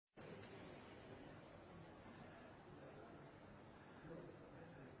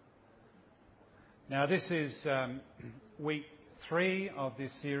Now, this is week 3 of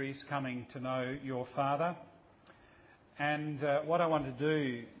this series, Coming to Know Your Father. And what I want to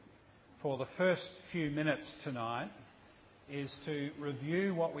do for the first few minutes tonight is to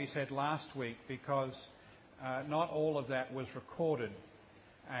review what we said last week, because not all of that was recorded.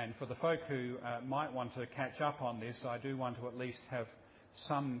 And for the folk who might want to catch up on this, I do want to at least have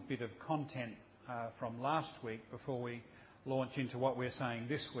some bit of content from last week before we launch into what we're saying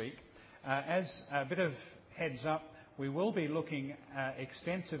this week. As a bit of heads up, we will be looking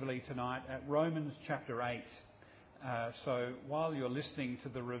extensively tonight at Romans chapter 8. So while you're listening to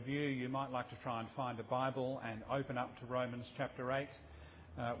the review, you might like to try and find a Bible and open up to Romans chapter 8.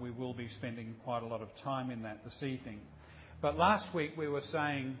 We will be spending quite a lot of time in that this evening. But last week we were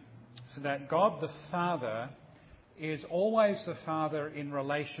saying that God the Father is always the Father in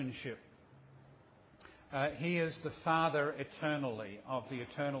relationship. He is the Father eternally of the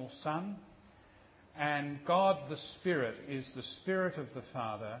eternal Son, and God the Spirit is the Spirit of the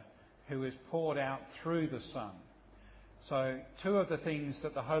Father who is poured out through the Son. So two of the things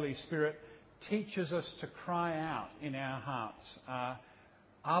that the Holy Spirit teaches us to cry out in our hearts are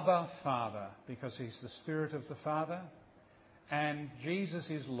Abba, Father, because He's the Spirit of the Father, and Jesus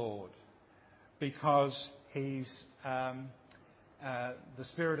is Lord, because He's the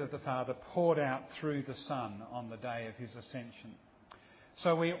Spirit of the Father poured out through the Son on the day of His ascension.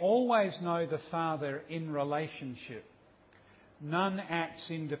 So we always know the Father in relationship. None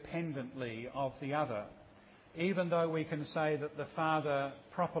acts independently of the other, even though we can say that the Father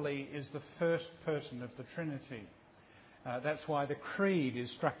properly is the first person of the Trinity. That's why the Creed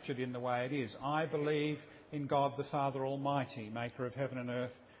is structured in the way it is. I believe in God the Father Almighty, maker of heaven and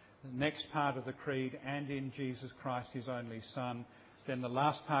earth. The next part of the Creed, and in Jesus Christ, His only Son. Then the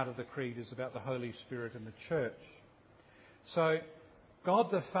last part of the Creed is about the Holy Spirit and the Church. So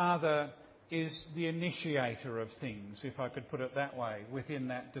God the Father is the initiator of things, if I could put it that way, within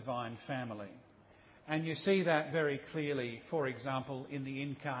that divine family. And you see that very clearly, for example, in the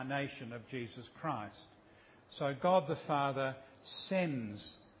incarnation of Jesus Christ. So God the Father sends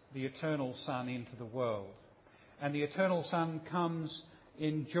the eternal Son into the world. And the eternal Son comes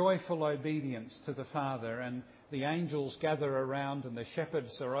in joyful obedience to the Father, and the angels gather around and the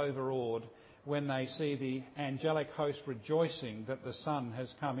shepherds are overawed when they see the angelic host rejoicing that the Son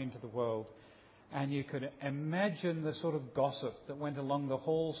has come into the world. And you could imagine the sort of gossip that went along the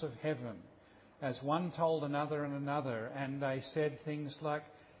halls of heaven as one told another and another, and they said things like,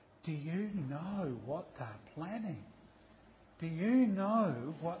 "Do you know what they're planning? Do you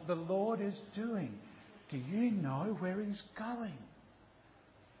know what the Lord is doing? Do you know where He's going?"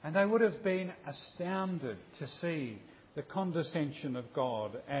 And they would have been astounded to see the condescension of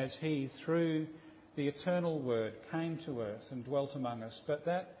God as He, through the eternal Word, came to earth and dwelt among us. But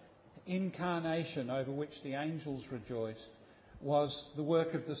that incarnation over which the angels rejoiced was the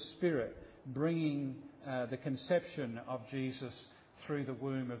work of the Spirit, bringing the conception of Jesus through the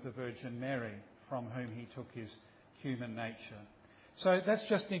womb of the Virgin Mary, from whom He took His human nature. So that's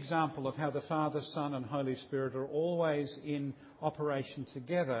just an example of how the Father, Son and Holy Spirit are always in operation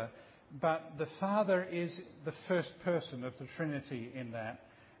together. But the Father is the first person of the Trinity in that.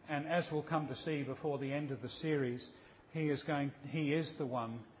 And as we'll come to see before the end of the series, He is the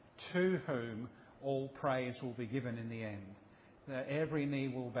one to whom all praise will be given in the end. That every knee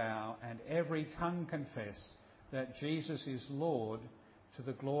will bow and every tongue confess that Jesus is Lord, to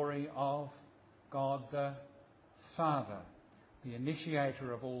the glory of God the Father. The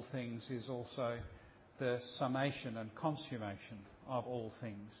initiator of all things is also the summation and consummation of all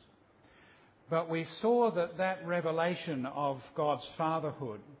things. But we saw that that revelation of God's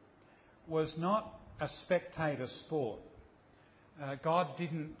fatherhood was not a spectator sport. God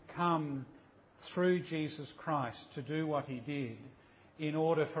didn't come through Jesus Christ to do what He did in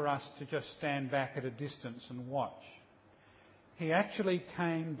order for us to just stand back at a distance and watch. He actually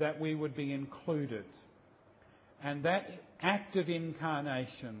came that we would be included. And that act of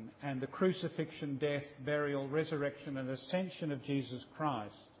incarnation and the crucifixion, death, burial, resurrection and ascension of Jesus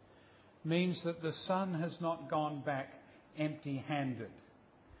Christ means that the Son has not gone back empty-handed.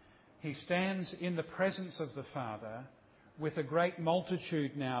 He stands in the presence of the Father with a great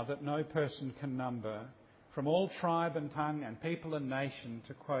multitude now that no person can number, from all tribe and tongue and people and nation,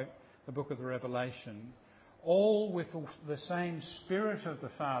 to quote the book of the Revelation, all with the same Spirit of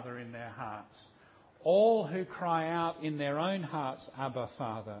the Father in their hearts. All who cry out in their own hearts, Abba,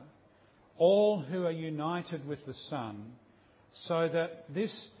 Father. All who are united with the Son, so that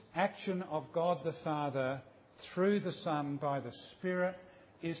this action of God the Father through the Son by the Spirit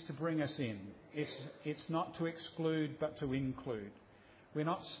is to bring us in. It's not to exclude but to include. We're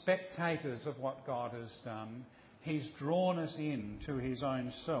not spectators of what God has done. He's drawn us in to his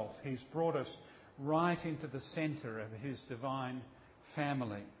own self. He's brought us right into the centre of his divine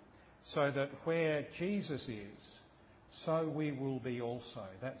family, so that where Jesus is, so we will be also.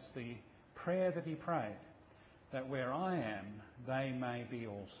 That's the prayer that he prayed, that where I am, they may be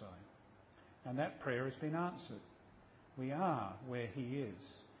also. And that prayer has been answered. We are where he is,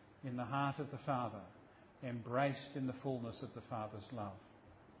 in the heart of the Father, embraced in the fullness of the Father's love.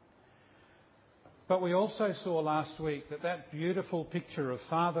 But we also saw last week that that beautiful picture of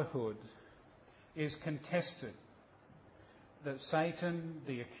fatherhood is contested. That Satan,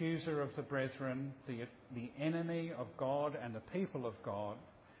 the accuser of the brethren, the enemy of God and the people of God,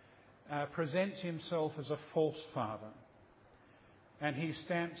 presents himself as a false father. And he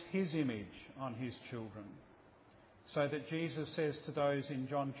stamps his image on his children. So that Jesus says to those in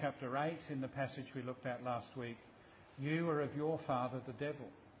John chapter 8, in the passage we looked at last week, you are of your father the devil,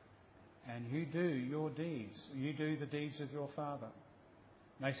 and you do your deeds. You do the deeds of your father.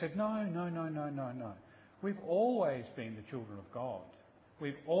 And they said, no. We've always been the children of God.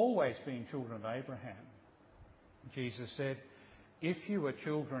 We've always been children of Abraham. Jesus said, if you were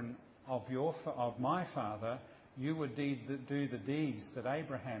children of my father, you would do the deeds that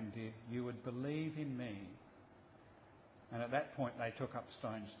Abraham did. You would believe in me. And at that point they took up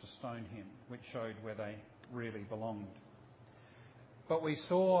stones to stone him, which showed where they really belonged. But we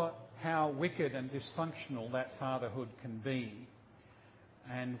saw how wicked and dysfunctional that fatherhood can be.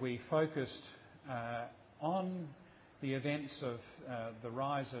 And we focused on the events of the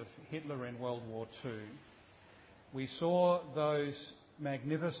rise of Hitler in World War II. We saw those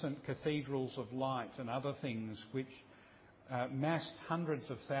magnificent cathedrals of light and other things which massed hundreds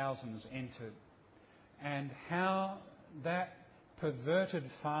of thousands entered, and how that perverted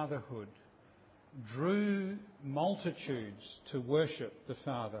fatherhood drew multitudes to worship the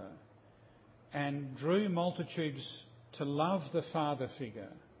Father and drew multitudes to love the father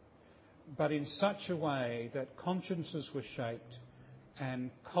figure, but in such a way that consciences were shaped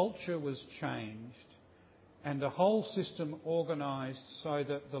and culture was changed and the whole system organised so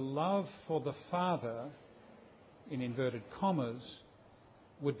that the love for the Father, in inverted commas,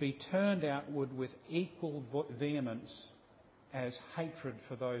 would be turned outward with equal vehemence as hatred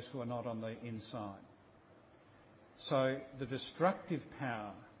for those who are not on the inside. So the destructive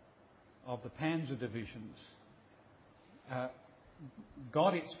power of the Panzer divisions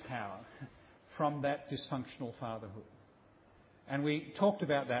got its power from that dysfunctional fatherhood. And we talked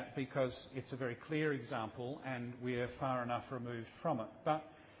about that because it's a very clear example and we're far enough removed from it. But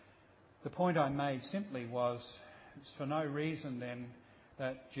the point I made simply was, it's for no reason then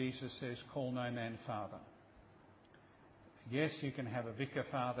that Jesus says, call no man father. Yes, you can have a vicar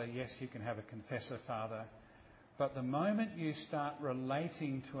father. Yes, you can have a confessor father. But the moment you start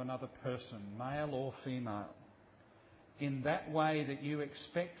relating to another person, male or female, in that way that you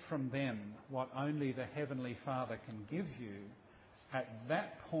expect from them what only the Heavenly Father can give you, at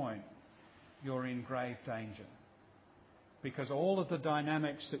that point you're in grave danger. Because all of the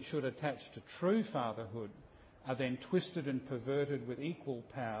dynamics that should attach to true fatherhood are then twisted and perverted with equal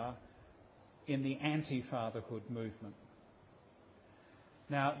power in the anti-fatherhood movement.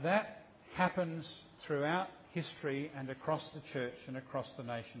 Now that happens throughout history and across the church and across the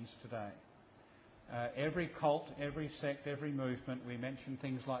nations today. Every cult, every sect, every movement, we mention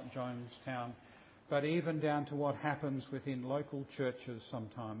things like Jonestown, but even down to what happens within local churches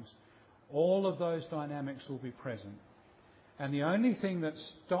sometimes, all of those dynamics will be present. And the only thing that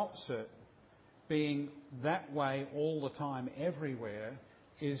stops it being that way all the time, everywhere,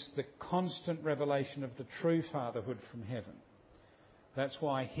 is the constant revelation of the true fatherhood from heaven. That's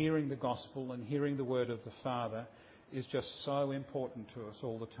why hearing the gospel and hearing the word of the Father is just so important to us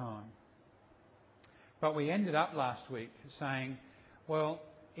all the time. But we ended up last week saying, well,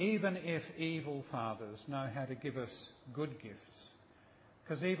 even if evil fathers know how to give us good gifts,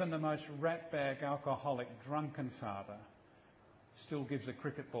 because even the most ratbag, alcoholic, drunken father still gives a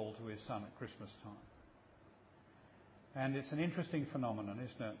cricket ball to his son at Christmas time. And it's an interesting phenomenon,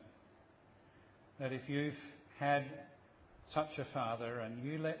 isn't it? That if you've had such a father and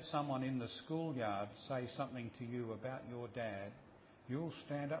you let someone in the schoolyard say something to you about your dad, you'll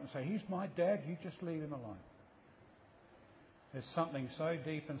stand up and say, he's my dad, you just leave him alone. There's something so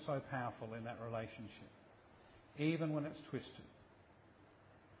deep and so powerful in that relationship, even when it's twisted.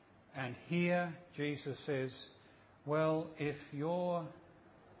 And here Jesus says, well, if your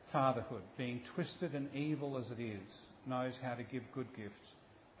fatherhood, being twisted and evil as it is, knows how to give good gifts,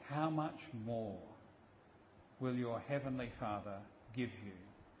 how much more will your Heavenly Father give you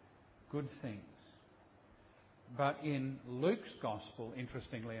good things? But in Luke's Gospel,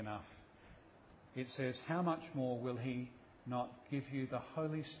 interestingly enough, it says, how much more will he not give you the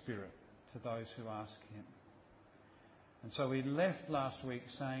Holy Spirit to those who ask him? And so we left last week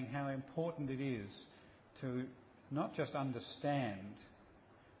saying how important it is to not just understand,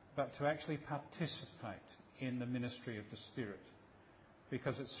 but to actually participate in the ministry of the Spirit.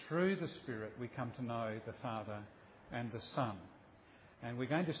 Because it's through the Spirit we come to know the Father and the Son. And we're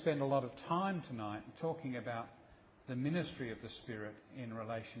going to spend a lot of time tonight talking about the ministry of the Spirit in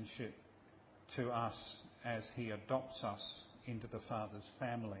relationship to us as he adopts us into the Father's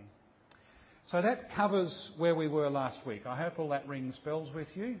family. So that covers where we were last week. I hope all that rings bells with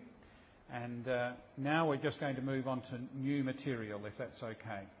you. And now we're just going to move on to new material, if that's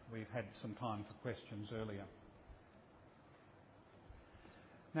okay. We've had some time for questions earlier.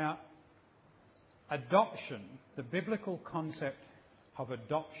 Now, adoption, the biblical concept of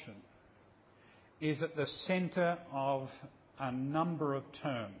adoption, is at the centre of a number of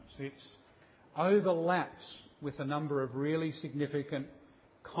terms. It overlaps with a number of really significant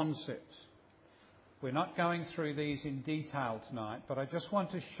concepts. We're not going through these in detail tonight, but I just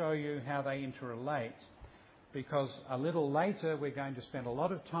want to show you how they interrelate, because a little later we're going to spend a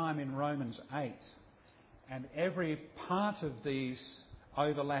lot of time in Romans 8, and every part of these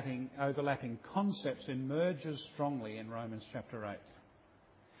overlapping concepts emerges strongly in Romans chapter 8.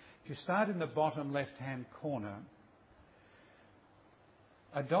 If you start in the bottom left-hand corner,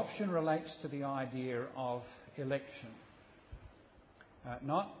 adoption relates to the idea of election.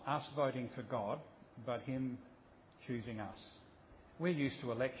 Not us voting for God, but him choosing us. We're used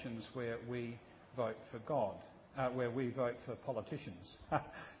to elections where we vote for God, where we vote for politicians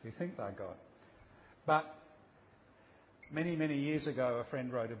who think they're God. But many, many years ago, a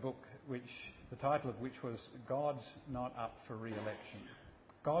friend wrote a book which the title of which was God's Not Up for Re-election.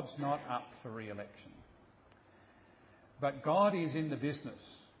 God's not up for re-election. But God is in the business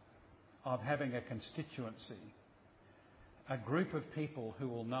of having a constituency, a group of people who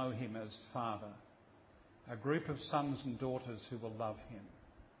will know him as Father, a group of sons and daughters who will love him.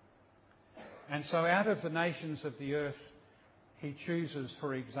 And so out of the nations of the earth, he chooses,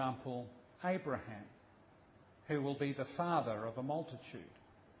 for example, Abraham, who will be the father of a multitude.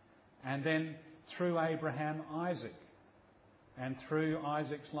 And then through Abraham, Isaac. And through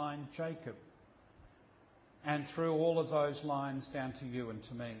Isaac's line, Jacob. And through all of those lines down to you and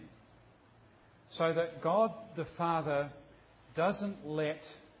to me. So that God the Father doesn't let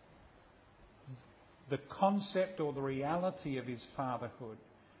the concept or the reality of his fatherhood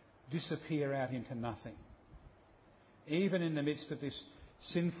disappear out into nothing. Even in the midst of this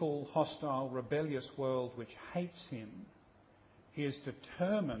sinful, hostile, rebellious world which hates him, he is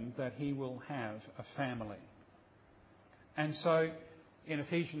determined that he will have a family. And so in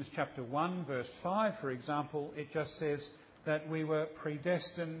Ephesians chapter 1 verse 5, for example, it just says that we were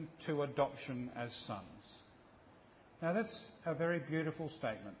predestined to adoption as sons. Now that's a very beautiful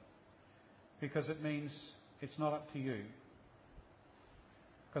statement, because it means it's not up to you.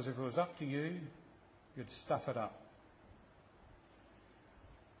 Because if it was up to you, you'd stuff it up.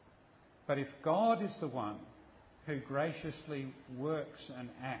 But if God is the one who graciously works and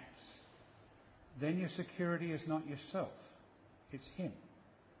acts, then your security is not yourself, it's him.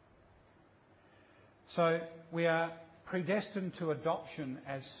 So we are predestined to adoption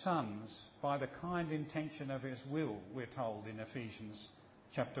as sons by the kind intention of his will, we're told in Ephesians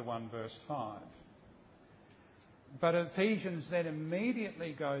chapter 1 verse 5. But Ephesians then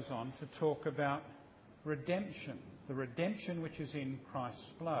immediately goes on to talk about redemption, the redemption which is in Christ's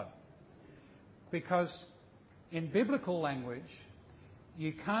blood. Because in biblical language,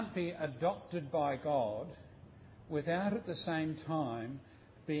 you can't be adopted by God without at the same time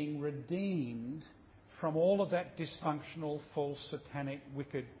being redeemed from all of that dysfunctional, false, satanic,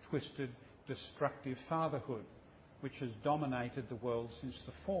 wicked, twisted, destructive fatherhood which has dominated the world since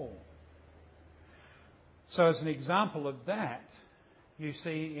the fall. So as an example of that, you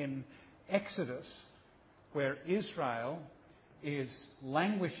see in Exodus, where Israel is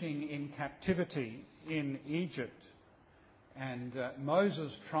languishing in captivity in Egypt, and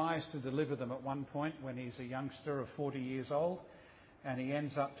Moses tries to deliver them at one point when he's a youngster of 40 years old, and he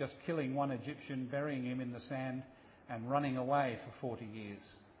ends up just killing one Egyptian, burying him in the sand and running away for 40 years.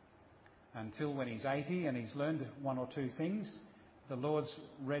 Until when he's 80 and he's learned one or two things, the Lord's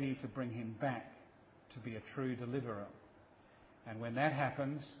ready to bring him back to be a true deliverer. And when that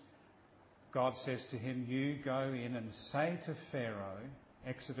happens, God says to him, you go in and say to Pharaoh,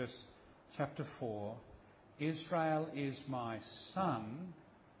 Exodus chapter 4, Israel is my son,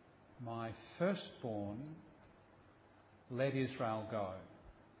 my firstborn, let Israel go,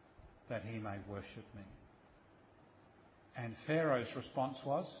 that he may worship me. And Pharaoh's response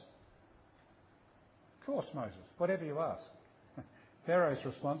was, "Of course, Moses, whatever you ask." Pharaoh's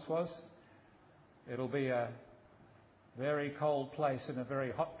response was, "It'll be a very cold place and a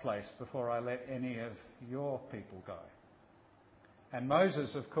very hot place before I let any of your people go." And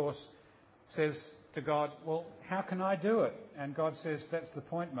Moses, of course, says to God, "Well, how can I do it?" And God says, "That's the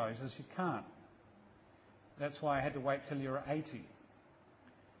point, Moses, you can't. That's why I had to wait till you're 80.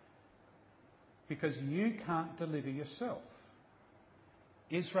 Because you can't deliver yourself.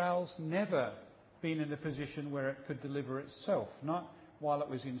 Israel's never been in a position where it could deliver itself, not while it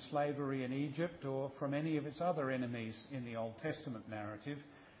was in slavery in Egypt or from any of its other enemies in the Old Testament narrative.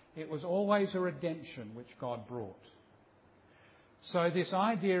 It was always a redemption which God brought. So this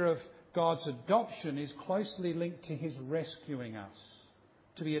idea of God's adoption is closely linked to his rescuing us.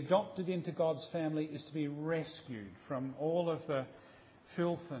 To be adopted into God's family is to be rescued from all of the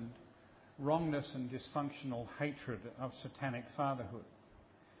filth and wrongness and dysfunctional hatred of satanic fatherhood.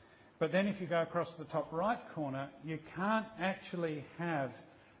 But then if you go across the top right corner, you can't actually have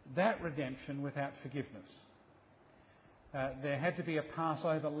that redemption without forgiveness. There had to be a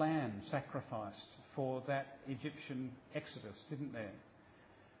Passover lamb sacrificed for that Egyptian exodus, didn't there?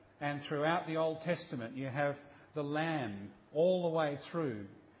 And throughout the Old Testament, you have the lamb all the way through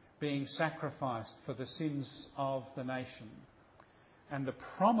being sacrificed for the sins of the nation. And the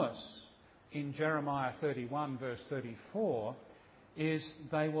promise in Jeremiah 31 verse 34 is,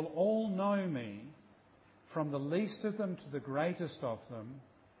 "They will all know me, from the least of them to the greatest of them,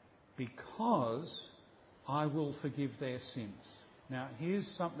 because I will forgive their sins." Now, here's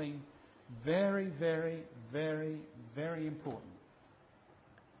something very, very, very, very important.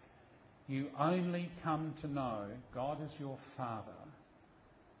 You only come to know God as your Father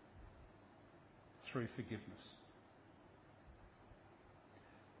through forgiveness.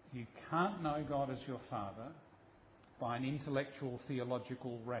 You can't know God as your Father by an intellectual,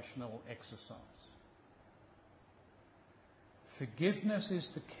 theological, rational exercise. Forgiveness is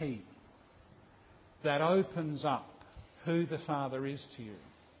the key that opens up who the Father is to you.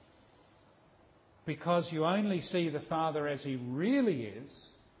 Because you only see the Father as he really is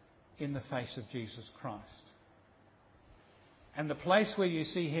in the face of Jesus Christ. And the place where you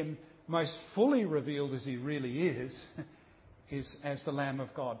see him most fully revealed as he really is as the Lamb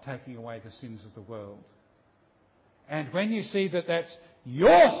of God taking away the sins of the world. And when you see that that's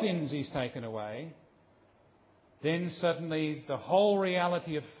your sins he's taken away, then suddenly the whole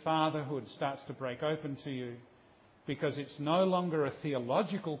reality of fatherhood starts to break open to you, because it's no longer a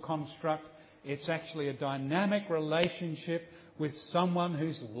theological construct, it's actually a dynamic relationship with someone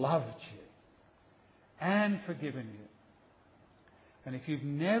who's loved you and forgiven you. And if you've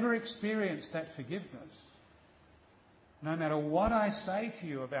never experienced that forgiveness, no matter what I say to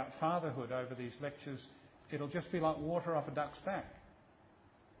you about fatherhood over these lectures, it'll just be like water off a duck's back.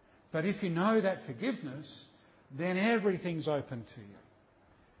 But if you know that forgiveness, then everything's open to you.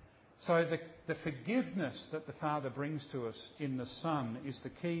 So the forgiveness that the Father brings to us in the Son is the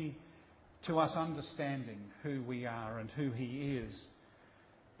key to us understanding who we are and who he is.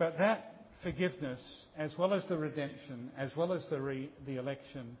 But that forgiveness, as well as the redemption, as well as the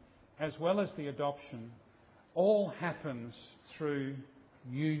election, as well as the adoption, all happens through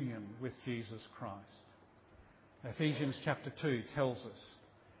union with Jesus Christ. Ephesians chapter 2 tells us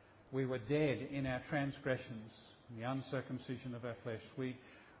we were dead in our transgressions, the uncircumcision of our flesh. We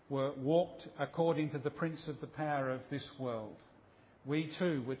were walked according to the prince of the power of this world. We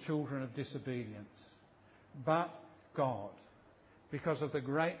too were children of disobedience. But God, because of the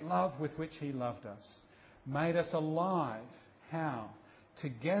great love with which he loved us, made us alive. How?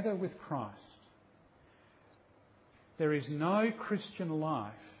 Together with Christ. There is no Christian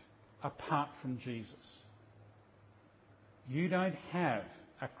life apart from Jesus. You don't have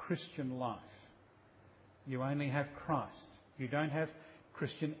a Christian life. You only have Christ. You don't have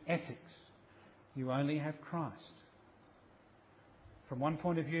Christian ethics. You only have Christ. From one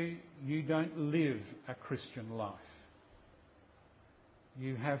point of view, you don't live a Christian life.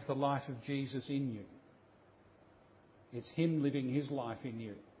 You have the life of Jesus in you. It's him living his life in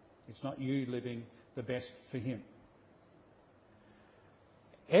you. It's not you living the best for him.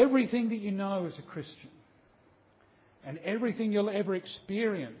 Everything that you know as a Christian, and everything you'll ever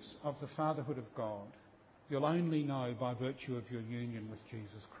experience of the fatherhood of God, you'll only know by virtue of your union with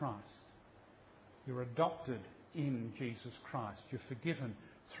Jesus Christ. You're adopted in Jesus Christ. You're forgiven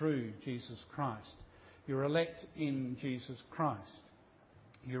through Jesus Christ. You're elect in Jesus Christ.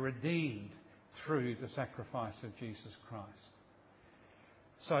 You're redeemed through the sacrifice of Jesus Christ.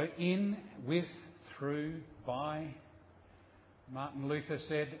 So in, with, through, by, Martin Luther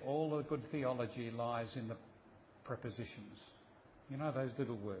said, all the good theology lies in the prepositions. You know those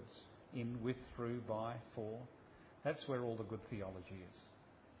little words, in, with, through, by, for. That's where all the good theology is.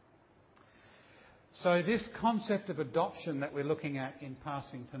 So this concept of adoption that we're looking at in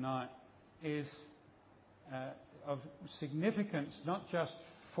passing tonight is of significance, not just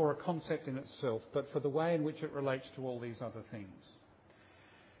for a concept in itself, but for the way in which it relates to all these other things.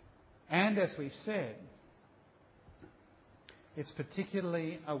 And as we said, it's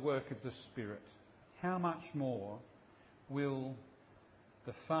particularly a work of the Spirit. How much more will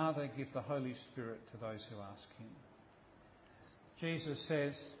the Father give the Holy Spirit to those who ask Him? Jesus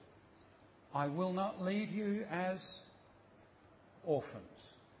says, I will not leave you as orphans.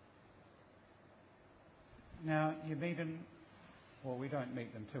 Now, you meet them, well, we don't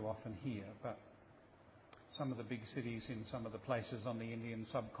meet them too often here, but some of the big cities in some of the places on the Indian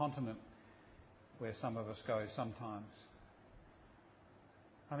subcontinent where some of us go sometimes.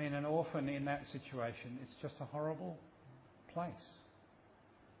 I mean, an orphan in that situation, it's just a horrible place.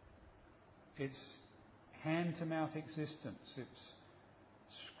 It's hand-to-mouth existence. It's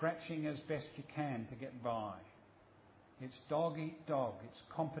scratching as best you can to get by. It's dog eat dog. It's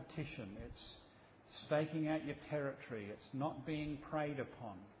competition. It's staking out your territory. It's not being preyed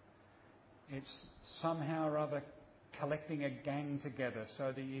upon. It's somehow or other collecting a gang together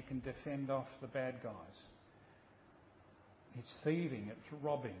so that you can defend off the bad guys. It's thieving. It's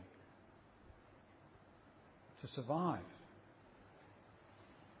robbing to survive.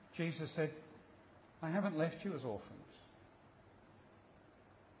 Jesus said, I haven't left you as orphans.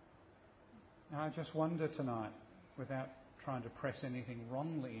 Now, I just wonder tonight, without trying to press anything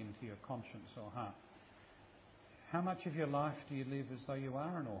wrongly into your conscience or heart, how much of your life do you live as though you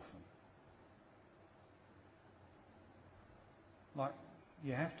are an orphan? Like,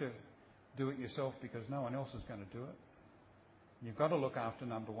 you have to do it yourself because no one else is going to do it. You've got to look after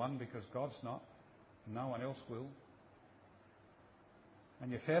number one because God's not, and no one else will.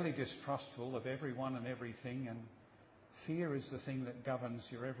 And you're fairly distrustful of everyone and everything, and fear is the thing that governs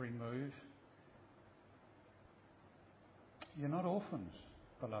your every move. You're not orphans,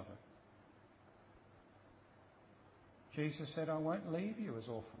 beloved. Jesus said, I won't leave you as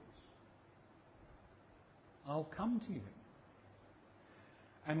orphans. I'll come to you.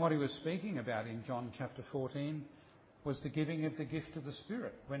 And what he was speaking about in John chapter 14 was the giving of the gift of the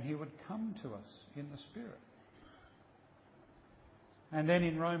Spirit, when he would come to us in the Spirit. And then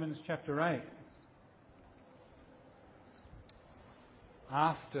in Romans chapter 8,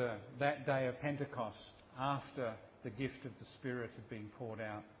 after that day of Pentecost, after the gift of the Spirit had been poured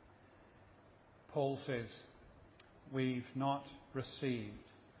out, Paul says, we've not received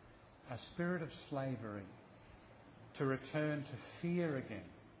a spirit of slavery to return to fear again,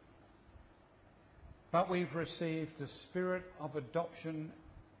 but we've received the spirit of adoption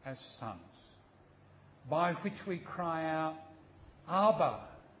as sons, by which we cry out, Abba,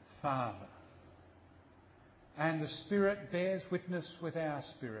 Father. And the Spirit bears witness with our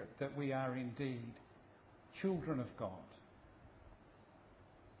spirit that we are indeed children of God.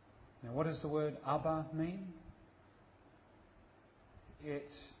 Now, what does the word Abba mean?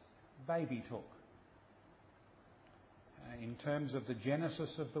 It's baby talk. In terms of the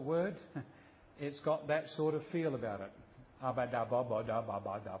genesis of the word, it's got that sort of feel about it. Abba da ba ba da ba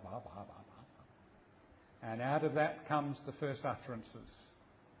ba da ba ba ba. And out of that comes the first utterances.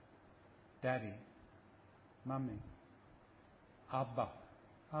 Daddy, Mummy, Abba,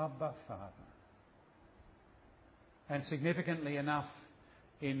 Abba Father. And significantly enough,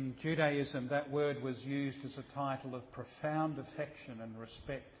 in Judaism, that word was used as a title of profound affection and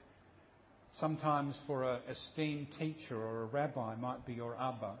respect. Sometimes for an esteemed teacher or a rabbi might be your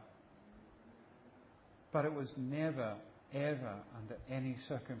Abba. But it was never, ever, under any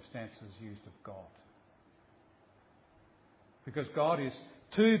circumstances used of God. Because God is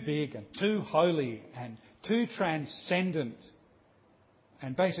too big and too holy and too transcendent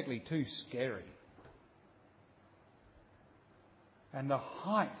and basically too scary. And the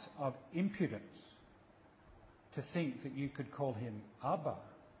height of impudence to think that you could call him Abba,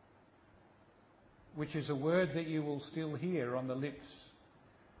 which is a word that you will still hear on the lips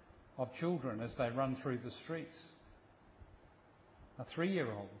of children as they run through the streets. A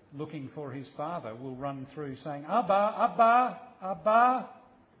 3-year-old looking for his father will run through saying, Abba, Abba, Abba.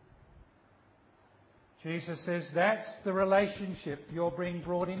 Jesus says that's the relationship you're being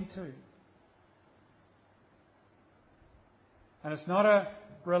brought into. And it's not a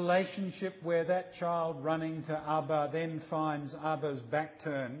relationship where that child running to Abba then finds Abba's back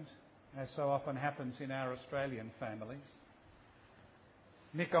turned, as so often happens in our Australian families.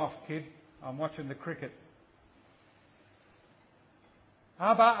 Nick off, kid. I'm watching the cricket.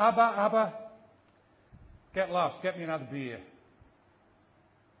 Abba, Abba, Abba. Get lost, get me another beer.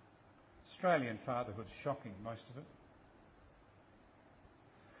 Australian fatherhood's shocking, most of it.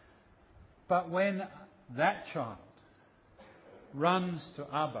 But when that child runs to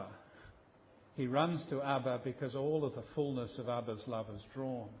Abba, he runs to Abba because all of the fullness of Abba's love is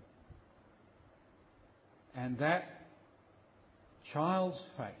drawn. And that child's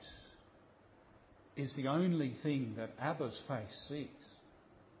face is the only thing that Abba's face sees.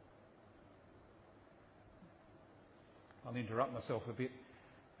 I'll interrupt myself a bit.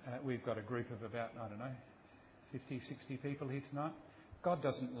 We've got a group of about, 50, 60 people here tonight. God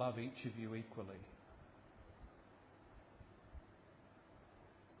doesn't love each of you equally.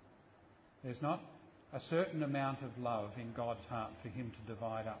 There's not a certain amount of love in God's heart for him to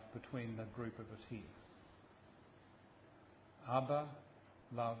divide up between the group of us here. Abba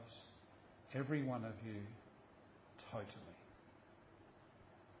loves every one of you totally.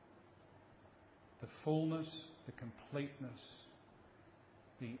 The fullness, the completeness,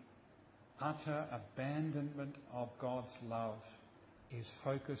 the utter abandonment of God's love is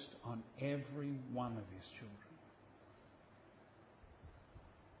focused on every one of his children.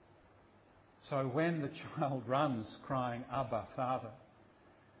 So when the child runs crying, Abba, Father,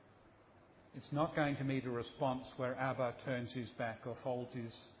 it's not going to meet a response where Abba turns his back or folds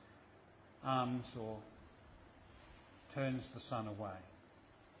his arms or turns the son away.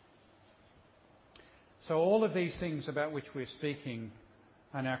 So all of these things about which we're speaking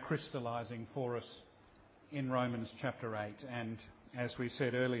are now crystallising for us in Romans chapter 8. And as we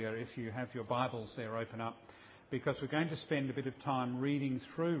said earlier, if you have your Bibles there, open up, because we're going to spend a bit of time reading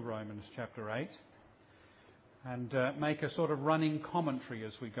through Romans chapter 8 and make a sort of running commentary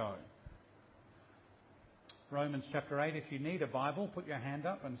as we go. Romans chapter 8, if you need a Bible, put your hand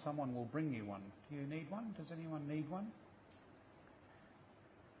up and someone will bring you one. Do you need one? Does anyone need one?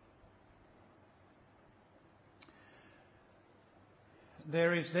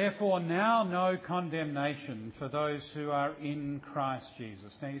 There is therefore now no condemnation for those who are in Christ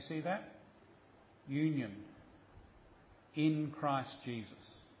Jesus. Now you see that? Union. In Christ Jesus.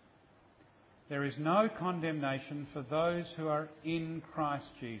 There is no condemnation for those who are in Christ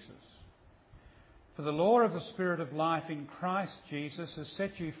Jesus. For the law of the Spirit of life in Christ Jesus has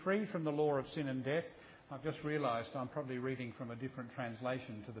set you free from the law of sin and death. I've just realised I'm probably reading from a different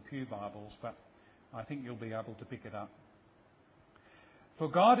translation to the Pew Bibles, but I think you'll be able to pick it up. For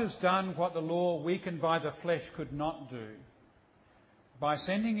God has done what the law, weakened by the flesh, could not do. By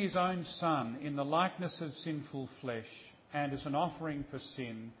sending his own Son in the likeness of sinful flesh and as an offering for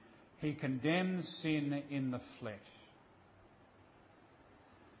sin, he condemns sin in the flesh.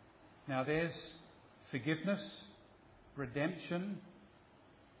 Now there's forgiveness, redemption,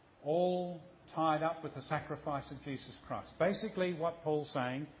 all tied up with the sacrifice of Jesus Christ. Basically what Paul's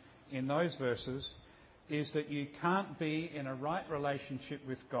saying in those verses is that you can't be in a right relationship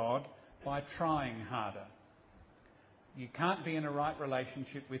with God by trying harder. You can't be in a right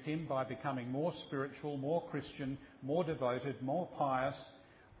relationship with him by becoming more spiritual, more Christian, more devoted, more pious,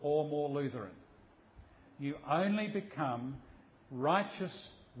 or more Lutheran. You only become righteous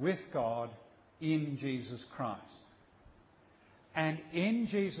with God in Jesus Christ. And in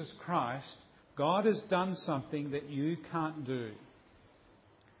Jesus Christ, God has done something that you can't do.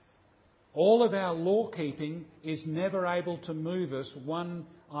 All of our law-keeping is never able to move us one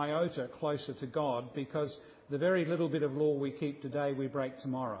iota closer to God, because the very little bit of law we keep today, we break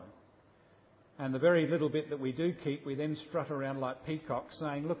tomorrow. And the very little bit that we do keep, we then strut around like peacocks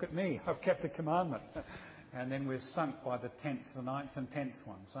saying, look at me, I've kept a commandment. And then we're sunk by the 10th, the 9th and 10th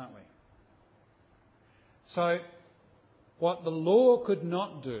ones, aren't we? So, what the law could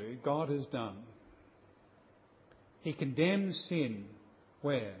not do, God has done. He condemns sin,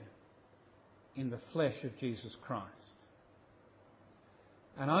 where? In the flesh of Jesus Christ.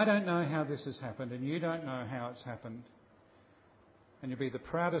 And I don't know how this has happened, and you don't know how it's happened. And you'll be the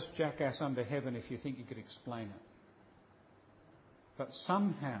proudest jackass under heaven if you think you could explain it. But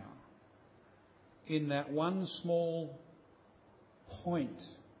somehow, in that one small point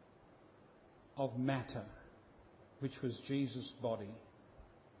of matter, which was Jesus' body,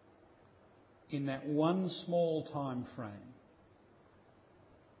 in that one small time frame,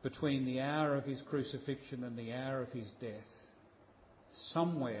 between the hour of his crucifixion and the hour of his death,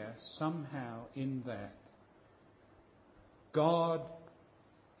 somewhere, somehow in that, God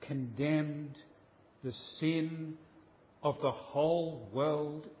condemned the sin of the whole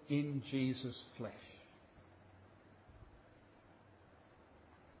world in Jesus' flesh.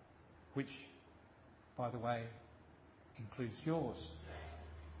 Which, by the way, includes yours.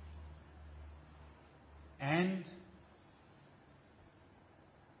 And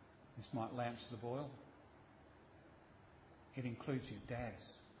this might lance the boil. It includes your dads.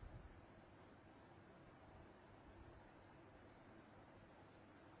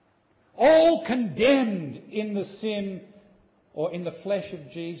 All condemned in the sin or in the flesh of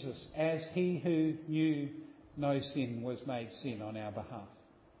Jesus, as he who knew no sin was made sin on our behalf,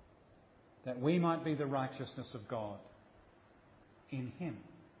 that we might be the righteousness of God in him.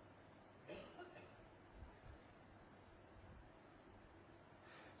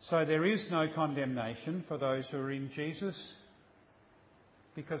 So there is no condemnation for those who are in Jesus,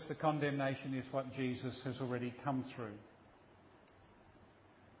 because the condemnation is what Jesus has already come through.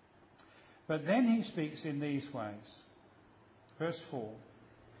 But then he speaks in these ways. Verse 4.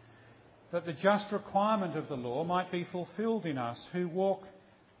 That the just requirement of the law might be fulfilled in us who walk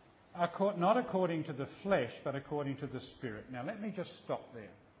not according to the flesh, but according to the Spirit. Now let me just stop there.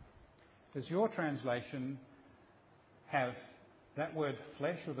 Does your translation have that word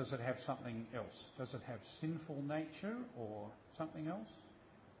flesh, or does it have something else? Does it have sinful nature or something else?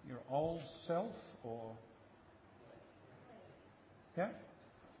 Your old self, or... Yeah?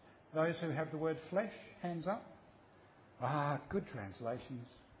 Those who have the word flesh, hands up. Good translations.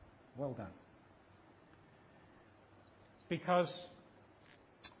 Well done. Because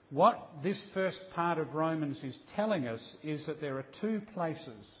what this first part of Romans is telling us is that there are two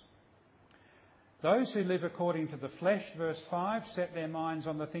places. Those who live according to the flesh, verse 5, set their minds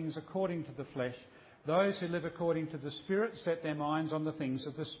on the things according to the flesh. Those who live according to the Spirit set their minds on the things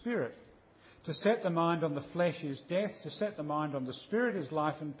of the Spirit. To set the mind on the flesh is death. To set the mind on the Spirit is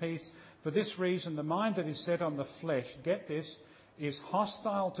life and peace. For this reason, the mind that is set on the flesh, get this, is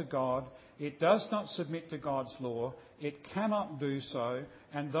hostile to God. It does not submit to God's law. It cannot do so.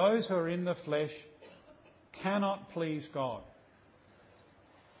 And those who are in the flesh cannot please God.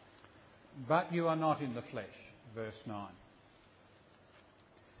 But you are not in the flesh, verse 9.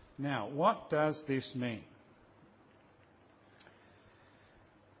 Now, what does this mean?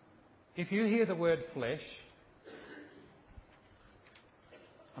 If you hear the word flesh,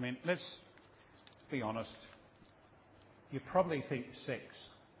 let's be honest, you probably think sex.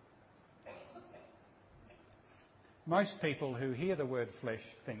 Most people who hear the word flesh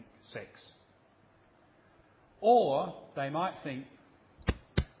think sex. Or they might think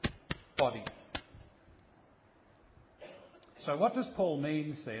body. So what does Paul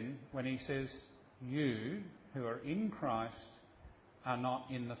mean then when he says, you who are in Christ are not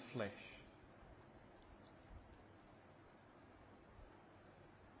in the flesh?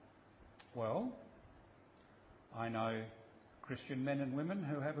 Well, I know Christian men and women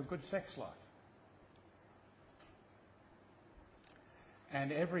who have a good sex life.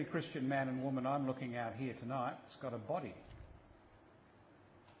 And every Christian man and woman I'm looking at here tonight has got a body.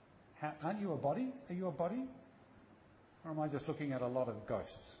 Aren't you a body? Are you a body? Or am I just looking at a lot of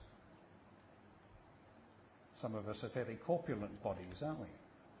ghosts? Some of us are fairly corpulent bodies, aren't we?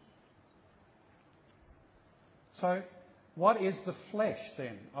 So, what is the flesh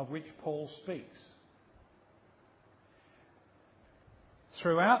then of which Paul speaks?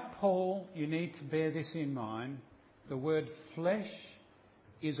 Throughout Paul, you need to bear this in mind. The word flesh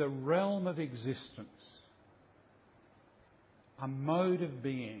is a realm of existence, a mode of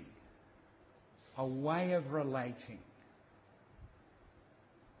being, a way of relating.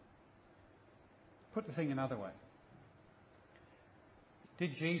 Put the thing another way.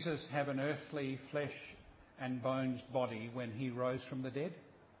 Did Jesus have an earthly flesh and bones body when he rose from the dead?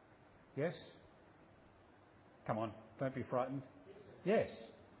 Yes? Come on, don't be frightened. Yes.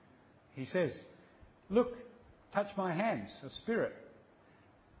 He says, look, touch my hands, a spirit.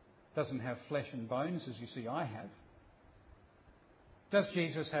 Doesn't have flesh and bones as you see I have. Does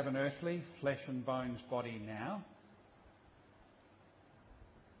Jesus have an earthly flesh and bones body now?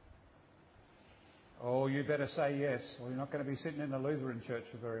 Oh, you better say yes, or you're not going to be sitting in a Lutheran church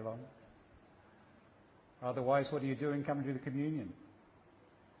for very long. Otherwise, what are you doing coming to the communion?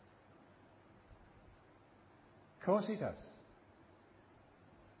 Of course he does.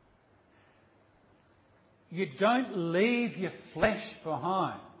 You don't leave your flesh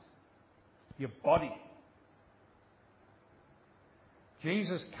behind, your body.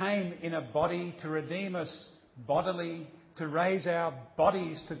 Jesus came in a body to redeem us bodily, to raise our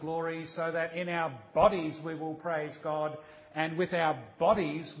bodies to glory, so that in our bodies we will praise God, and with our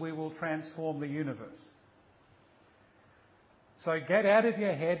bodies we will transform the universe. So get out of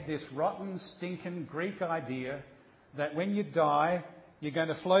your head this rotten, stinking Greek idea that when you die, you're going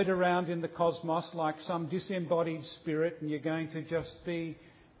to float around in the cosmos like some disembodied spirit, and you're going to just be...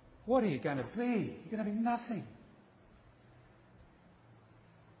 What are you going to be? You're going to be nothing.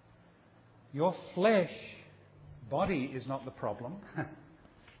 Your flesh, body, is not the problem.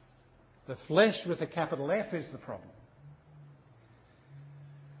 The flesh with a capital F is the problem.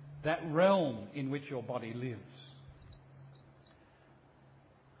 that realm in which your body lives.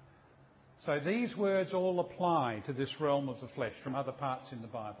 So these words all apply to this realm of the flesh from other parts in the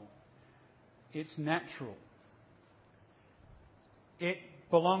Bible. It's natural. It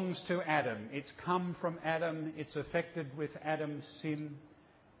belongs to Adam. It's come from Adam. It's affected with Adam's sin.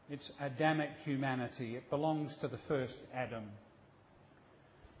 It's Adamic humanity. It belongs to the first Adam.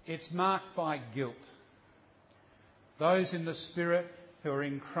 It's marked by guilt. Those in the Spirit who are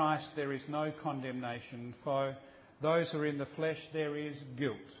in Christ, there is no condemnation. For those who are in the flesh, there is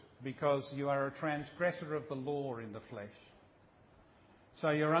guilt, because you are a transgressor of the law in the flesh.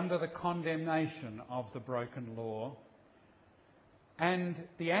 So you're under the condemnation of the broken law. And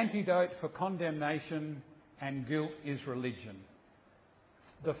the antidote for condemnation and guilt is religion.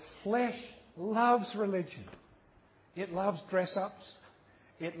 The flesh loves religion. It loves dress-ups.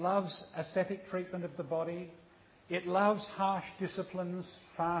 It loves ascetic treatment of the body. It loves harsh disciplines,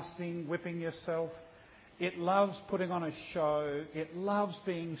 fasting, whipping yourself. It loves putting on a show. It loves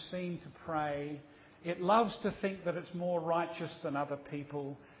being seen to pray. It loves to think that it's more righteous than other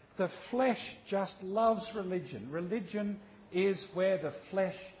people. The flesh just loves religion. Religion is where the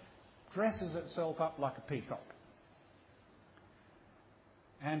flesh dresses itself up like a peacock.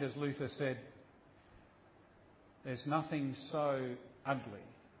 And as Luther said, there's nothing so ugly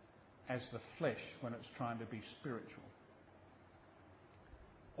as the flesh when it's trying to be spiritual.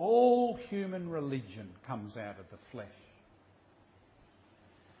 All human religion comes out of the flesh.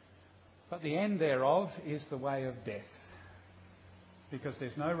 But the end thereof is the way of death, because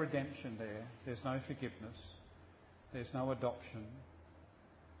there's no redemption there, there's no forgiveness, there's no adoption,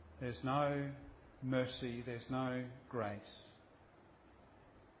 there's no mercy, there's no grace.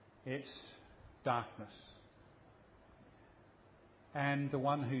 It's darkness. And the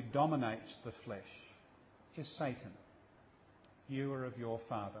one who dominates the flesh is Satan. You are of your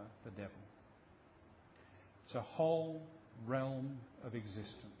father, the devil. It's a whole realm of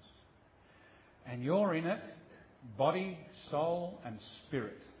existence. And you're in it, body, soul and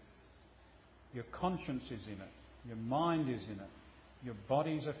spirit. Your conscience is in it. Your mind is in it. Your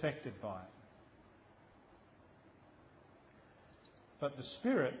body's affected by it. But the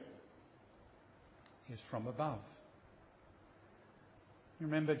Spirit is from above.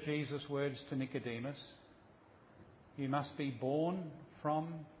 Remember Jesus' words to Nicodemus? You must be born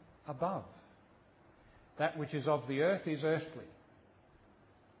from above. That which is of the earth is earthly.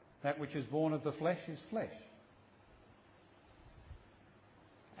 That which is born of the flesh is flesh.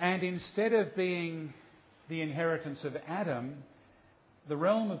 And instead of being the inheritance of Adam, the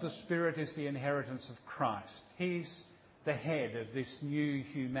realm of the Spirit is the inheritance of Christ. He's the head of this new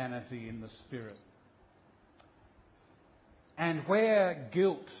humanity in the Spirit. And where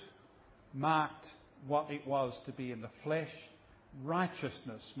guilt marked what it was to be in the flesh,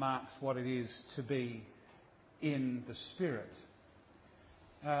 righteousness marks what it is to be in the Spirit.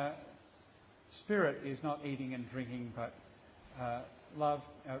 Spirit is not eating and drinking, but love,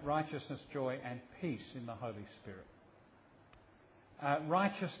 righteousness, joy and peace in the Holy Spirit.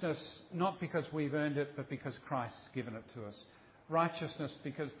 Righteousness, not because we've earned it, but because Christ's given it to us. Righteousness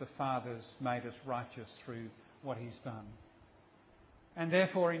because the Father's made us righteous through what He's done. And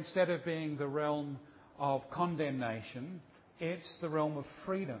therefore, instead of being the realm of condemnation, it's the realm of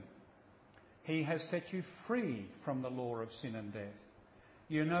freedom. He has set you free from the law of sin and death.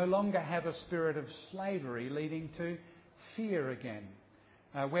 You no longer have a spirit of slavery leading to fear again.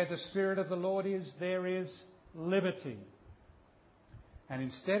 Where the Spirit of the Lord is, there is liberty. And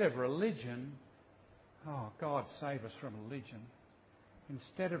instead of religion, oh, God save us from religion.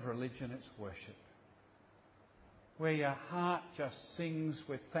 Instead of religion, it's worship. Where your heart just sings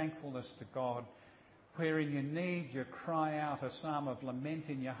with thankfulness to God. Where in your need you cry out a psalm of lament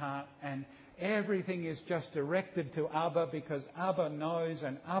in your heart, and everything is just directed to Abba, because Abba knows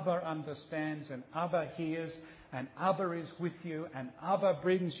and Abba understands and Abba hears and Abba is with you and Abba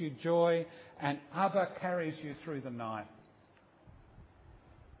brings you joy and Abba carries you through the night.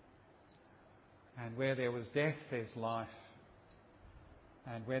 And where there was death, there's life.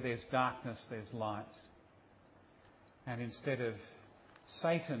 And where there's darkness, there's light. And instead of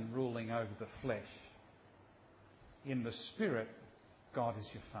Satan ruling over the flesh, in the Spirit, God is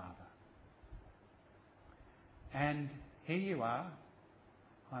your Father. And here you are.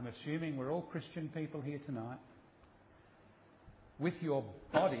 I'm assuming we're all Christian people here tonight. With your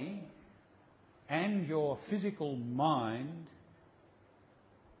body and your physical mind,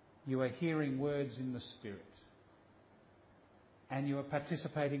 you are hearing words in the Spirit. And you are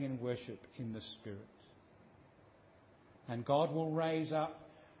participating in worship in the Spirit. And God will raise up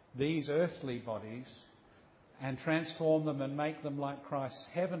these earthly bodies and transform them and make them like Christ's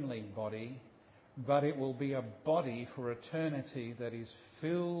heavenly body, but it will be a body for eternity that is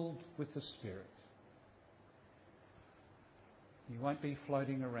filled with the Spirit. You won't be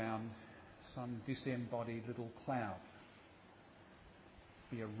floating around some disembodied little cloud.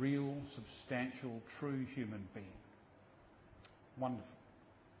 Be a real, substantial, true human being. Wonderful.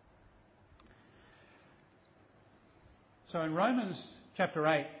 So in Romans chapter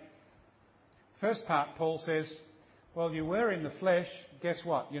 8, first part, Paul says, well, you were in the flesh, guess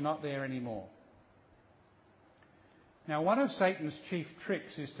what? You're not there anymore. Now, one of Satan's chief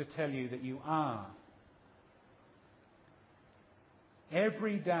tricks is to tell you that you are.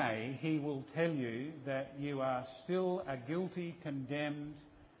 Every day he will tell you that you are still a guilty, condemned,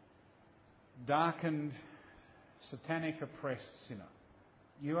 darkened, satanic oppressed sinner.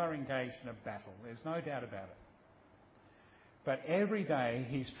 You are engaged in a battle. There's no doubt about it. But every day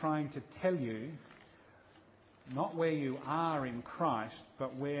he's trying to tell you not where you are in Christ,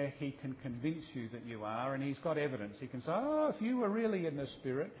 but where he can convince you that you are. And he's got evidence. He can say, oh, if you were really in the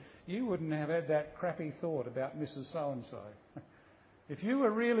Spirit, you wouldn't have had that crappy thought about Mrs. So-and-so. If you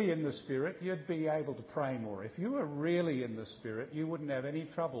were really in the Spirit, you'd be able to pray more. If you were really in the Spirit, you wouldn't have any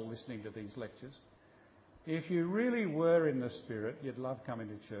trouble listening to these lectures. If you really were in the Spirit, you'd love coming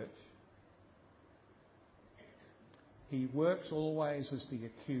to church. He works always as the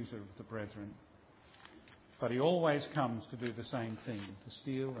accuser of the brethren, but he always comes to do the same thing, to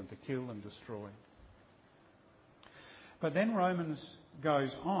steal and to kill and destroy. But then Romans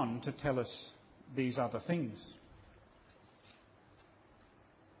goes on to tell us these other things.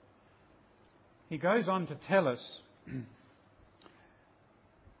 He goes on to tell us,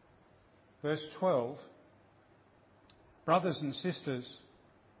 verse 12, brothers and sisters,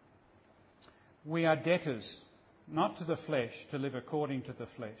 we are debtors, not to the flesh, to live according to the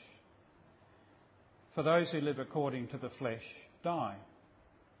flesh. For those who live according to the flesh die.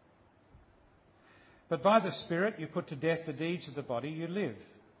 But by the Spirit you put to death the deeds of the body, you live.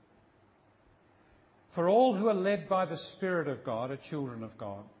 For all who are led by the Spirit of God are children of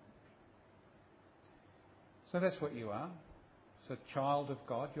God. So that's what you are. As a child of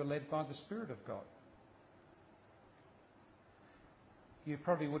God, you're led by the Spirit of God. You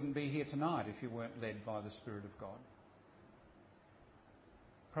probably wouldn't be here tonight if you weren't led by the Spirit of God.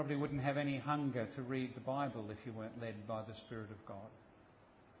 Probably wouldn't have any hunger to read the Bible if you weren't led by the Spirit of God.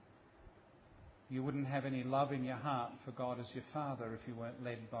 You wouldn't have any love in your heart for God as your Father if you weren't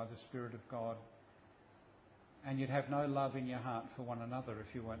led by the Spirit of God. And you'd have no love in your heart for one another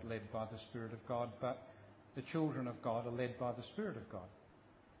if you weren't led by the Spirit of God. But the children of God are led by the Spirit of God.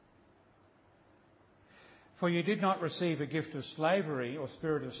 For you did not receive a gift of slavery or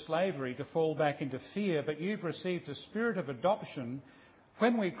spirit of slavery to fall back into fear, but you've received a spirit of adoption.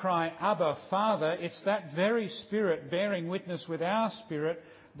 When we cry, Abba, Father, it's that very Spirit bearing witness with our spirit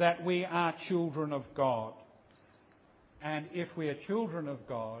that we are children of God. And if we are children of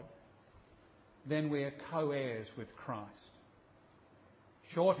God, then we are co-heirs with Christ.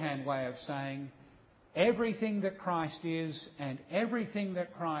 Shorthand way of saying, everything that Christ is and everything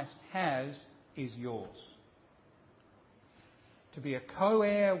that Christ has is yours. To be a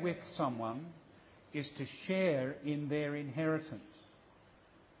co-heir with someone is to share in their inheritance.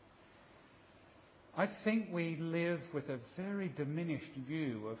 I think we live with a very diminished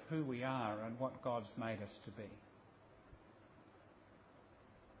view of who we are and what God's made us to be.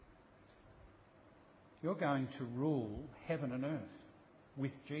 You're going to rule heaven and earth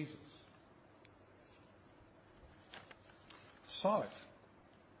with Jesus. So,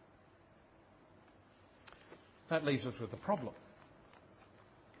 that leaves us with a problem.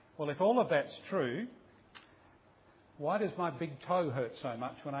 Well, if all of that's true, why does my big toe hurt so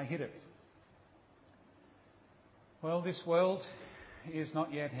much when I hit it? Well, this world is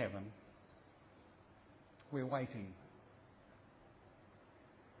not yet heaven. We're waiting.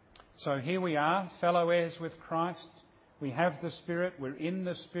 So here we are, fellow heirs with Christ. We have the Spirit. We're in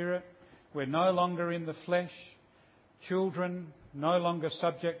the Spirit. We're no longer in the flesh. Children, no longer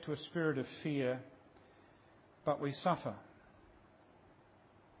subject to a spirit of fear, but we suffer.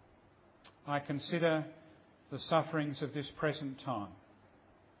 I consider the sufferings of this present time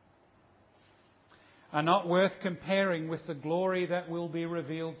are not worth comparing with the glory that will be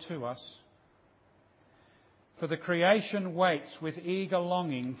revealed to us. For the creation waits with eager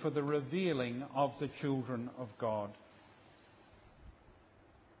longing for the revealing of the children of God.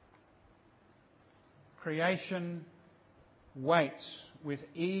 Creation waits with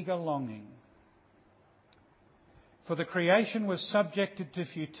eager longing. For the creation was subjected to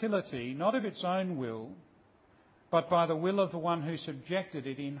futility, not of its own will, but by the will of the one who subjected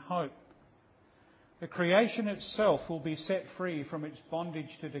it in hope, The creation itself will be set free from its bondage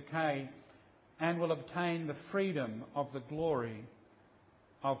to decay and will obtain the freedom of the glory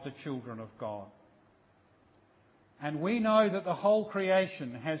of the children of God. And we know that the whole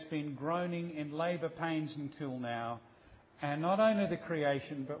creation has been groaning in labour pains until now, and not only the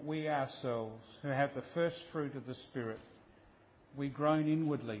creation, but we ourselves, who have the first fruit of the Spirit, we groan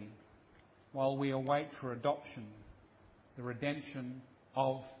inwardly while we await for adoption, the redemption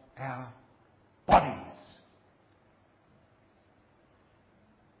of our bodies.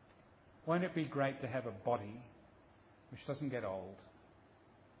 Won't it be great to have a body which doesn't get old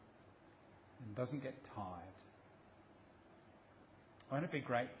and doesn't get tired? Won't it be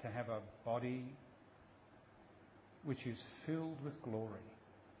great to have a body which is filled with glory?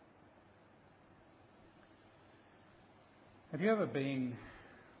 Have you ever been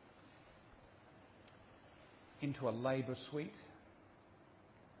into a labour suite,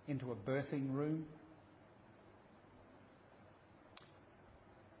 into a birthing room?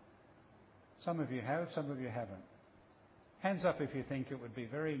 Some of you have, some of you haven't. Hands up if you think it would be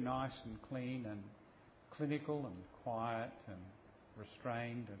very nice and clean and clinical and quiet and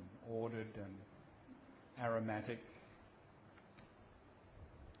restrained and ordered and aromatic.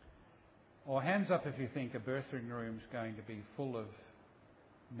 Or hands up if you think a birthing room's going to be full of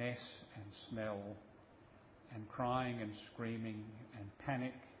mess and smell and crying and screaming and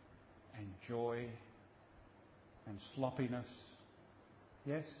panic and joy and sloppiness.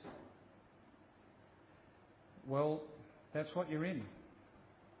 Yes? Well, that's what you're in.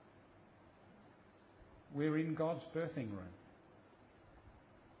 We're in God's birthing room.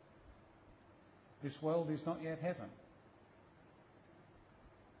 This world is not yet heaven.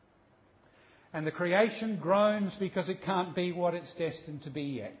 And the creation groans because it can't be what it's destined to be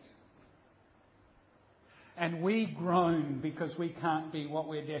yet. And we groan because we can't be what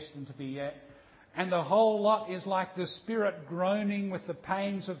we're destined to be yet. And the whole lot is like the Spirit groaning with the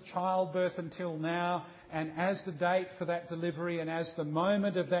pains of childbirth until now. And as the date for that delivery, and as the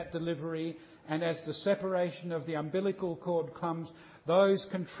moment of that delivery, and as the separation of the umbilical cord comes, those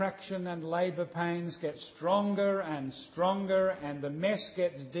contraction and labour pains get stronger and stronger, and the mess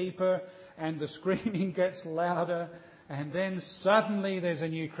gets deeper, and the screaming gets louder, and then suddenly there's a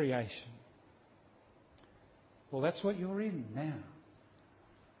new creation. Well, that's what you're in now.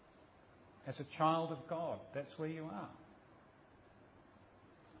 As a child of God, that's where you are.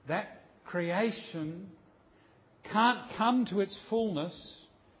 That creation can't come to its fullness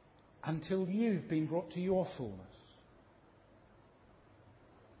until you've been brought to your fullness.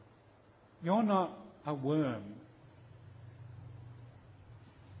 You're not a worm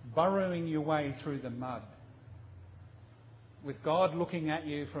burrowing your way through the mud, with God looking at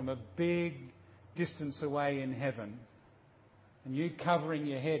you from a big distance away in heaven, and you covering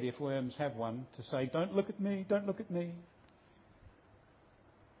your head, if worms have one, to say, "Don't look at me, don't look at me."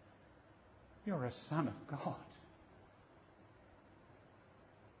 You're a son of God.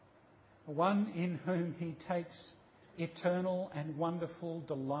 One in whom he takes eternal and wonderful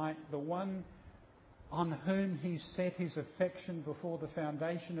delight, the one on whom he set his affection before the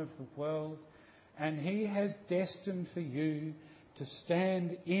foundation of the world, and he has destined for you to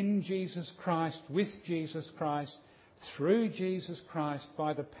stand in Jesus Christ, with Jesus Christ, through Jesus Christ,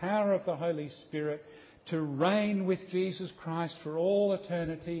 by the power of the Holy Spirit, to reign with Jesus Christ for all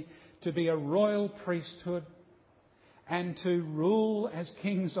eternity, to be a royal priesthood, and to rule as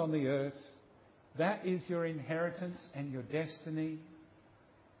kings on the earth. That is your inheritance and your destiny.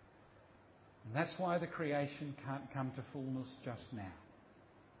 And that's why the creation can't come to fullness just now.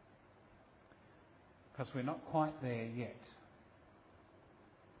 Because we're not quite there yet.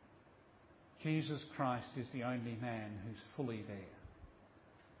 Jesus Christ is the only man who's fully there.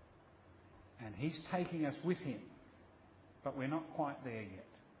 And he's taking us with him, but we're not quite there yet.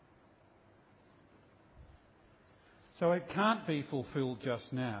 So it can't be fulfilled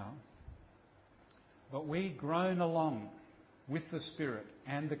just now, but we groan along with the Spirit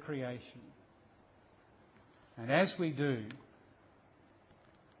and the creation. And as we do,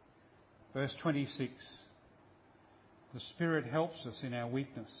 verse 26, the Spirit helps us in our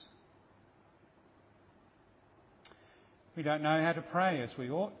weakness. We don't know how to pray as we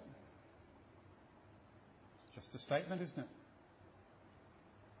ought. It's just a statement, isn't it?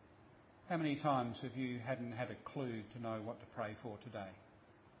 How many times have you hadn't had a clue to know what to pray for today?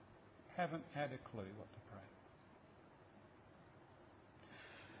 Haven't had a clue what to pray.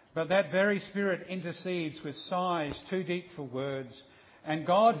 But that very Spirit intercedes with sighs too deep for words. And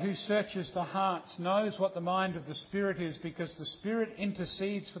God, who searches the hearts, knows what the mind of the Spirit is, because the Spirit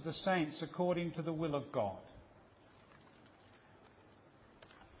intercedes for the saints according to the will of God.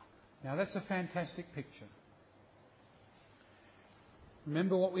 Now that's a fantastic picture.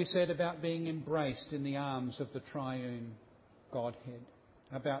 Remember what we said about being embraced in the arms of the triune Godhead,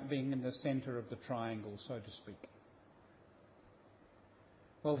 about being in the centre of the triangle, so to speak.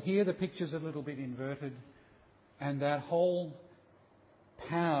 Well, here the picture's a little bit inverted, and that whole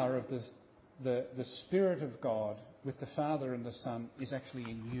power of the Spirit of God with the Father and the Son is actually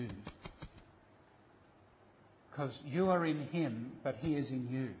in you. Because you are in Him, but He is in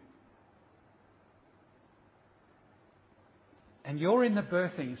you. And you're in the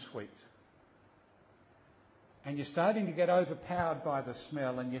birthing suite. And you're starting to get overpowered by the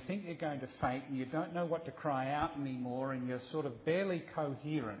smell, and you think you're going to faint, and you don't know what to cry out anymore, and you're sort of barely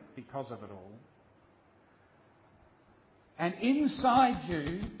coherent because of it all. And inside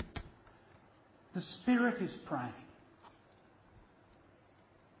you, the Spirit is praying.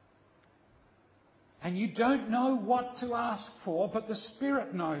 And you don't know what to ask for, but the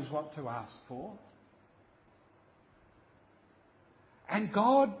Spirit knows what to ask for. And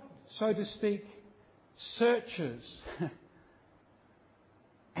God, so to speak, searches.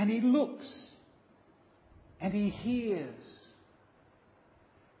 And He looks. And He hears.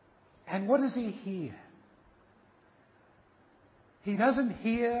 And what does He hear? He doesn't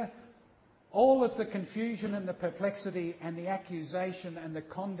hear all of the confusion and the perplexity and the accusation and the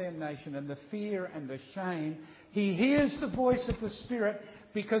condemnation and the fear and the shame. He hears the voice of the Spirit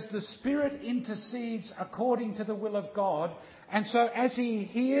because the Spirit intercedes according to the will of God. And so as He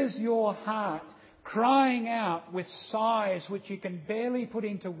hears your heart crying out with sighs which you can barely put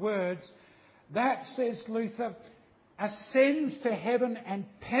into words, that, says Luther, ascends to heaven and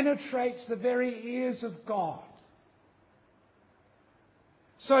penetrates the very ears of God.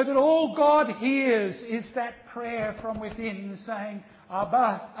 So that all God hears is that prayer from within saying,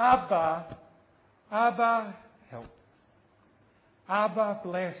 Abba, Abba, Abba, help. Abba,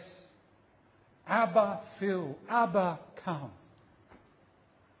 bless. Abba, fill. Abba, come.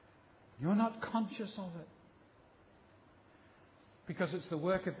 You're not conscious of it. Because it's the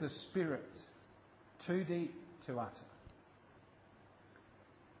work of the Spirit, too deep to utter.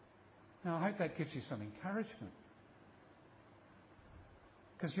 Now, I hope that gives you some encouragement.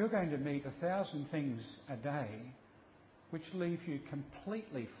 Because you're going to meet 1,000 things a day which leave you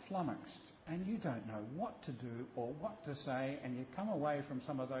completely flummoxed and you don't know what to do or what to say, and you come away from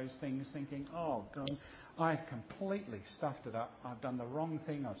some of those things thinking, oh God, I completely stuffed it up. I've done the wrong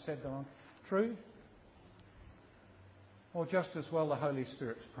thing. I've said the wrong. True? Or just as well the Holy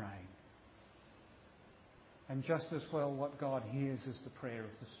Spirit's praying. And just as well what God hears is the prayer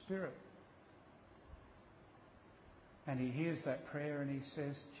of the Spirit. And He hears that prayer and He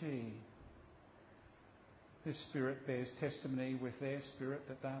says, gee, this Spirit bears testimony with their spirit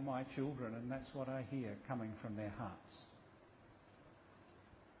that they are my children, and that's what I hear coming from their hearts.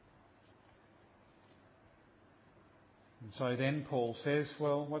 And so then Paul says,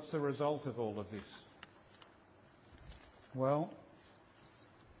 well, what's the result of all of this? Well,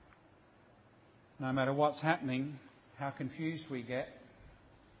 no matter what's happening, how confused we get,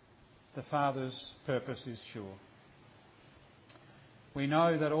 the Father's purpose is sure. We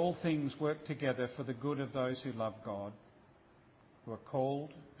know that all things work together for the good of those who love God, who are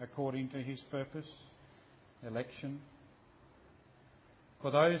called according to His purpose, election.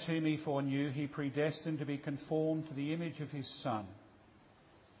 For those whom He foreknew, He predestined to be conformed to the image of His Son.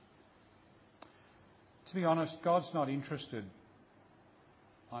 To be honest, God's not interested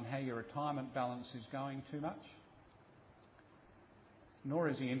on how your retirement balance is going too much. Nor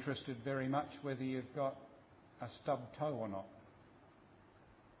is He interested very much whether you've got a stubbed toe or not.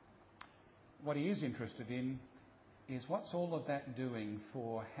 What He is interested in is what's all of that doing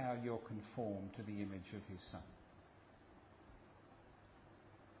for how you're conformed to the image of His Son.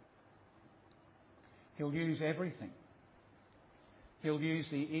 He'll use everything. He'll use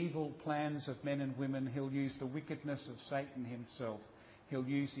the evil plans of men and women. He'll use the wickedness of Satan himself. He'll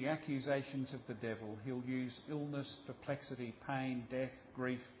use the accusations of the devil. He'll use illness, perplexity, pain, death,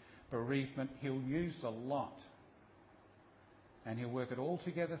 grief, bereavement. He'll use the lot. And He'll work it all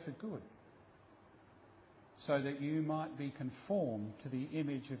together for good, so that you might be conformed to the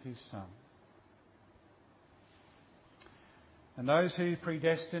image of His Son. And those who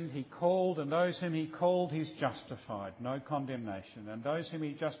predestined, He called, and those whom He called, He's justified. No condemnation. And those whom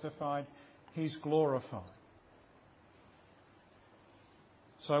He justified, He's glorified.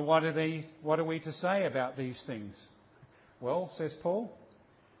 So what are we to say about these things? Well, says Paul,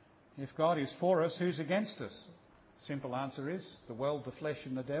 if God is for us, who's against us? Simple answer is, the world, the flesh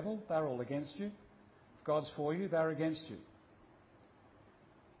and the devil, they're all against you. If God's for you, they're against you.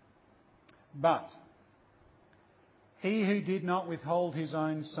 But He who did not withhold his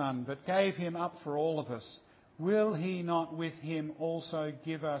own Son, but gave him up for all of us, will he not with him also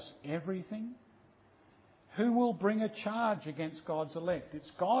give us everything? Who will bring a charge against God's elect?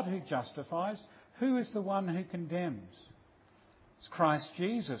 It's God who justifies. Who is the one who condemns? It's Christ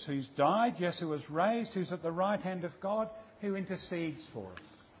Jesus, who's died, yes, who was raised, who's at the right hand of God, who intercedes for us.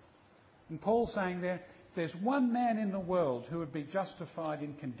 And Paul's saying there, if there's one man in the world who would be justified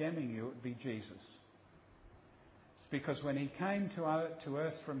in condemning you, it would be Jesus. Because when he came to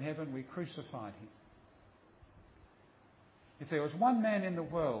earth from heaven, we crucified him. If there was one man in the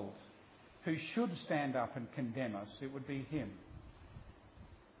world who should stand up and condemn us, it would be him.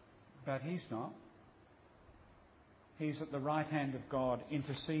 But he's not. He's at the right hand of God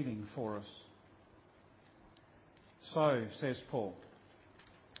interceding for us. So, says Paul,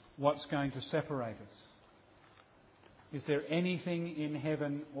 what's going to separate us? Is there anything in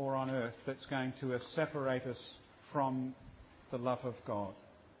heaven or on earth that's going to separate us from the love of God?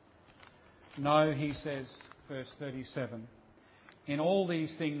 No, he says, verse 37, in all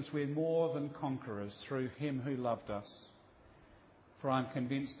these things we're more than conquerors through him who loved us. For I am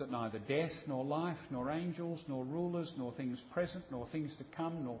convinced that neither death, nor life, nor angels, nor rulers, nor things present, nor things to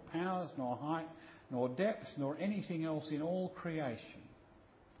come, nor powers, nor height, nor depth, nor anything else in all creation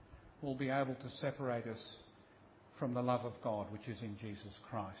will be able to separate us from the love of God which is in Jesus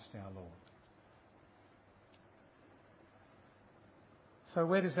Christ our Lord. So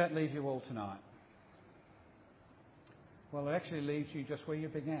where does that leave you all tonight? Well, it actually leaves you just where you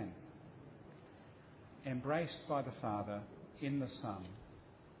began. Embraced by the Father, in the Son,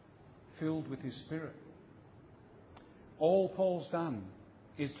 filled with His Spirit. All Paul's done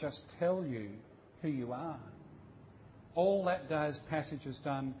is just tell you who you are. All that passage has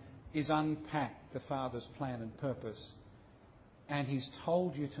done is unpack the Father's plan and purpose. And He's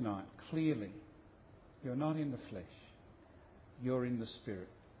told you tonight clearly, you're not in the flesh, you're in the Spirit.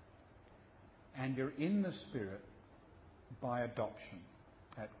 And you're in the Spirit by adoption.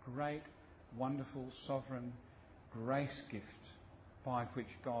 That great, wonderful, sovereign grace gift by which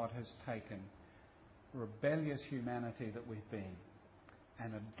God has taken rebellious humanity that we've been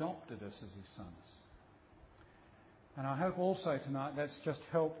and adopted us as His sons. And I hope also tonight that's just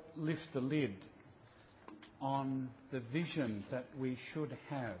helped lift the lid on the vision that we should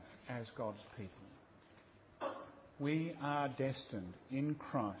have as God's people. We are destined in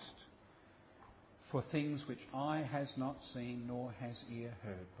Christ for things which eye has not seen nor has ear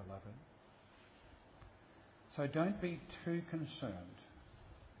heard, beloved. So don't be too concerned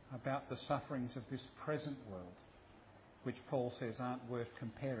about the sufferings of this present world, which Paul says aren't worth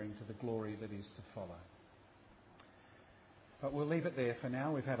comparing to the glory that is to follow. But we'll leave it there for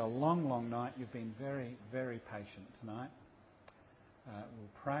now. We've had a long, long night. You've been very, very patient tonight.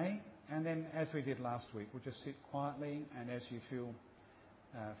 We'll pray, and then, as we did last week, we'll just sit quietly, and as you feel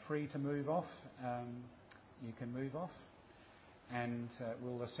free to move off, you can move off. And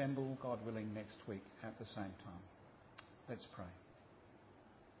we'll assemble, God willing, next week at the same time. Let's pray.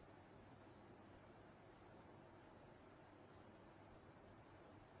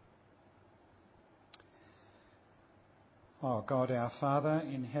 Oh, God, our Father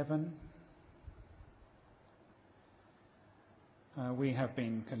in heaven, we have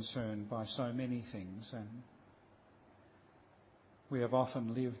been concerned by so many things, and we have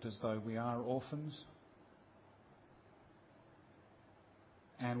often lived as though we are orphans.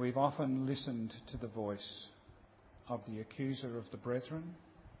 And we've often listened to the voice of the accuser of the brethren,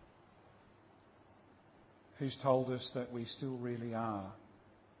 who's told us that we still really are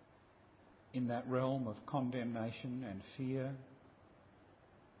in that realm of condemnation and fear,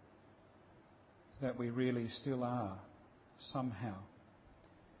 that we really still are somehow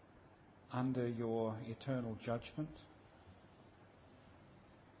under your eternal judgment.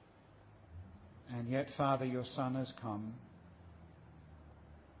 And yet, Father, your Son has come,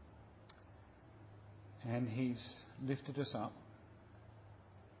 and He's lifted us up.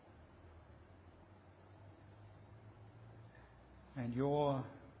 And your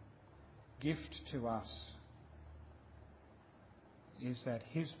gift to us is that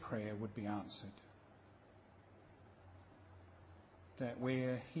His prayer would be answered. That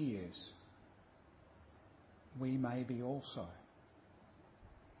where He is, we may be also.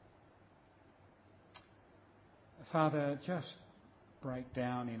 Father, just break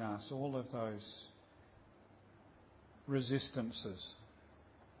down in us all of those resistances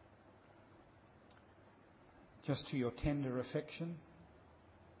just to your tender affection,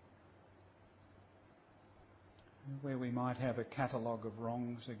 where we might have a catalogue of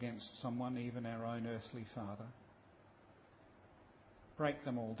wrongs against someone, even our own earthly father. Break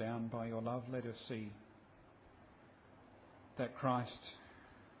them all down by your love. Let us see that Christ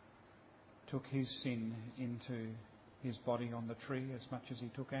took his sin into his body on the tree as much as he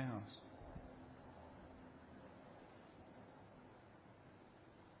took ours.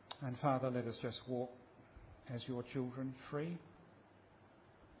 And Father, let us just walk as your children, free,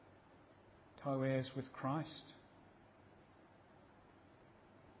 co-heirs with Christ.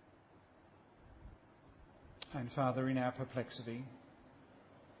 And Father, in our perplexity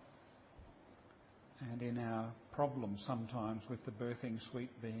and in our problems sometimes with the birthing sweet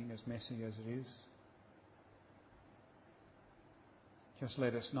being, as messy as it is, just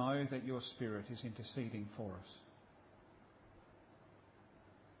let us know that your Spirit is interceding for us,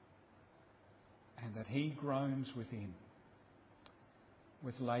 and that he groans within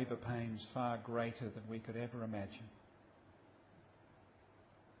with labour pains far greater than we could ever imagine.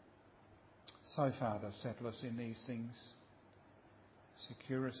 So, Father, settle us in these things.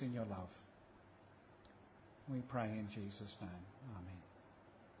 Secure us in your love. We pray in Jesus' name. Amen.